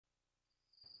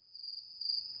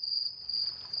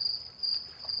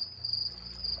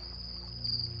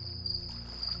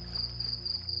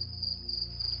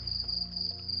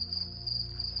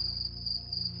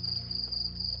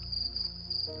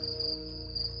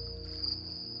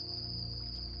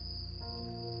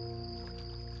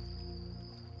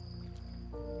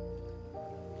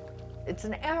It's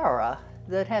an era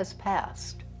that has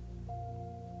passed.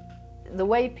 The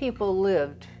way people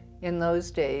lived in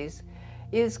those days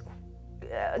is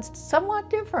somewhat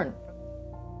different.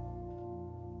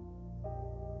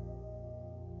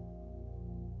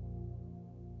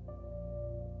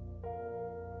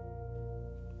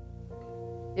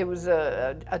 It was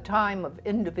a time of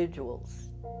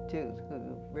individuals, too,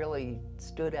 who really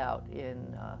stood out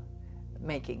in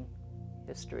making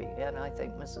history. And I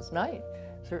think Mrs. Knight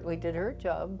certainly did her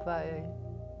job by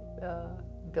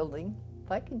building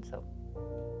Vikingsholm.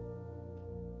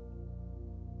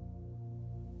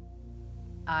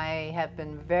 I have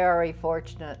been very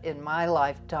fortunate in my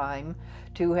lifetime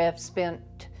to have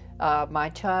spent my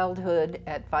childhood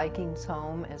at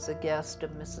Vikingsholm as a guest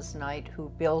of Mrs. Knight, who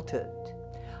built it.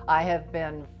 I have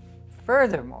been,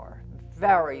 furthermore,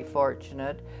 very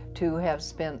fortunate to have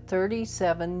spent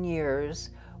 37 years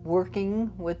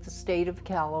working with the state of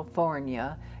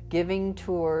California, giving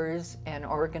tours and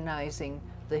organizing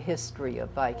the history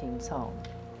of Vikingsholm.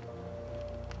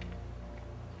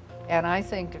 And I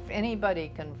think if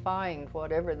anybody can find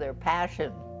whatever their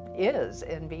passion is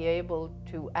and be able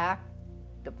to act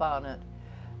upon it,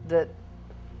 that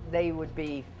they would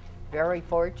be very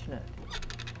fortunate.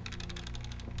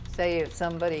 Say if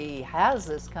somebody has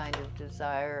this kind of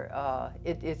desire,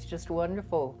 it's just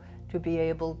wonderful to be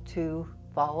able to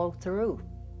follow through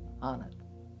on it.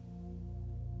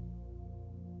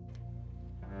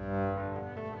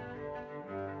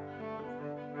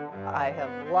 I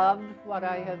have loved what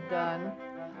I have done.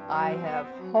 I have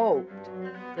hoped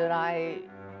that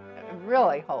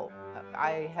really hope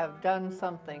I have done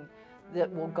something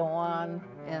that will go on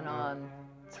and on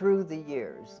through the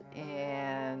years.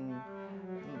 And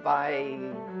my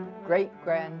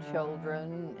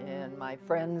great-grandchildren and my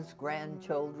friends'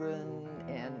 grandchildren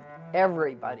and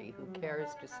everybody who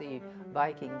cares to see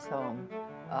Vikingsholm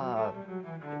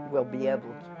will be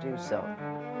able to do so.